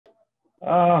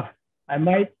Uh, I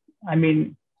might, I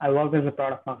mean, I work as a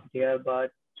product marketer,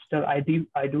 but still I do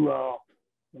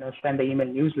send the email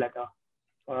newsletter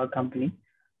for a company.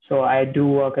 So I do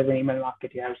work as an email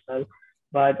marketer as well.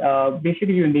 But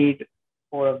basically, you need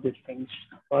four of these things.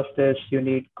 First is you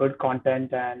need good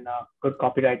content and good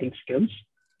copywriting skills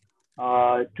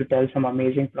to tell some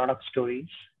amazing product stories,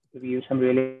 to use some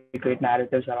really great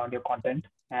narratives around your content,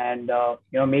 and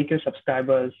make your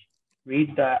subscribers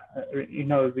read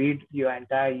read your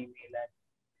entire email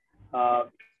and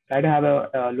try to have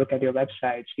a look at your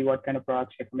website, see what kind of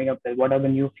products you're coming up with, what are the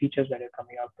new features that you're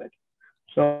coming up with.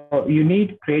 So you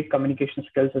need great communication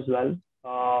skills as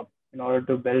well in order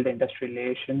to build industry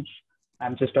relations.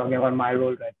 I'm just talking about my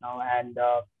role right now. And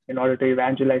in order to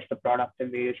evangelize the product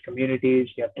in various communities,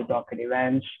 you have to talk at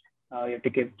events, you have to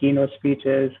give keynote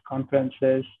speeches,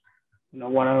 conferences,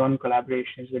 one-on-one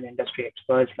collaborations with industry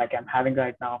experts like I'm having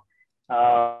right now.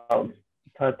 Uh,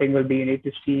 Third thing will be you need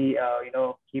to see,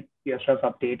 keep yourself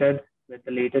updated with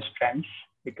the latest trends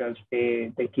because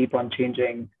they keep on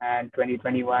changing. And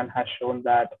 2021 has shown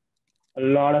that a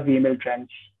lot of email trends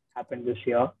happened this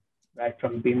year, right?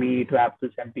 From BIMI to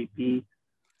Apple's MPP.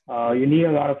 You need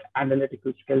a lot of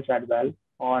analytical skills as well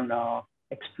on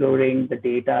exploring the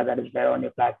data that is there on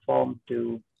your platform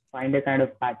to find a kind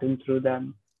of pattern through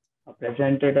them,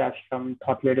 present it as some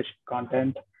thought leadership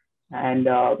content, and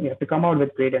you have to come out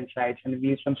with great insights and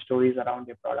weave some stories around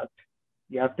your product.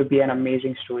 You have to be an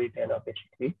amazing storyteller,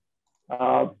 basically.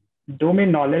 Uh,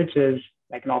 Domain knowledge is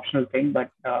like an optional thing,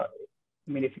 but I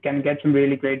mean, if you can get some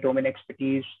really great domain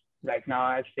expertise right now,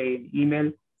 I say in email,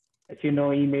 if you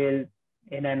know email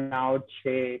in and out,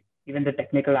 say even the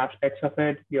technical aspects of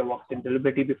it, you worked in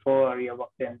delivery before, or you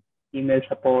worked in email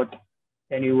support,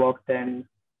 then you worked in,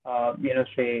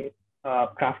 say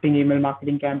crafting email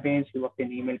marketing campaigns, you worked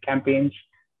in email campaigns,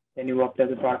 then you worked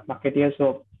as a product marketer.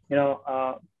 So,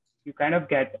 you kind of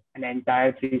get an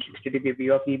entire 360-degree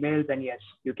view of emails. And yes,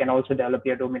 you can also develop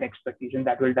your domain expertise, and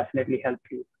that will definitely help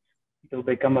you to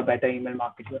become a better email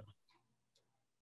marketer.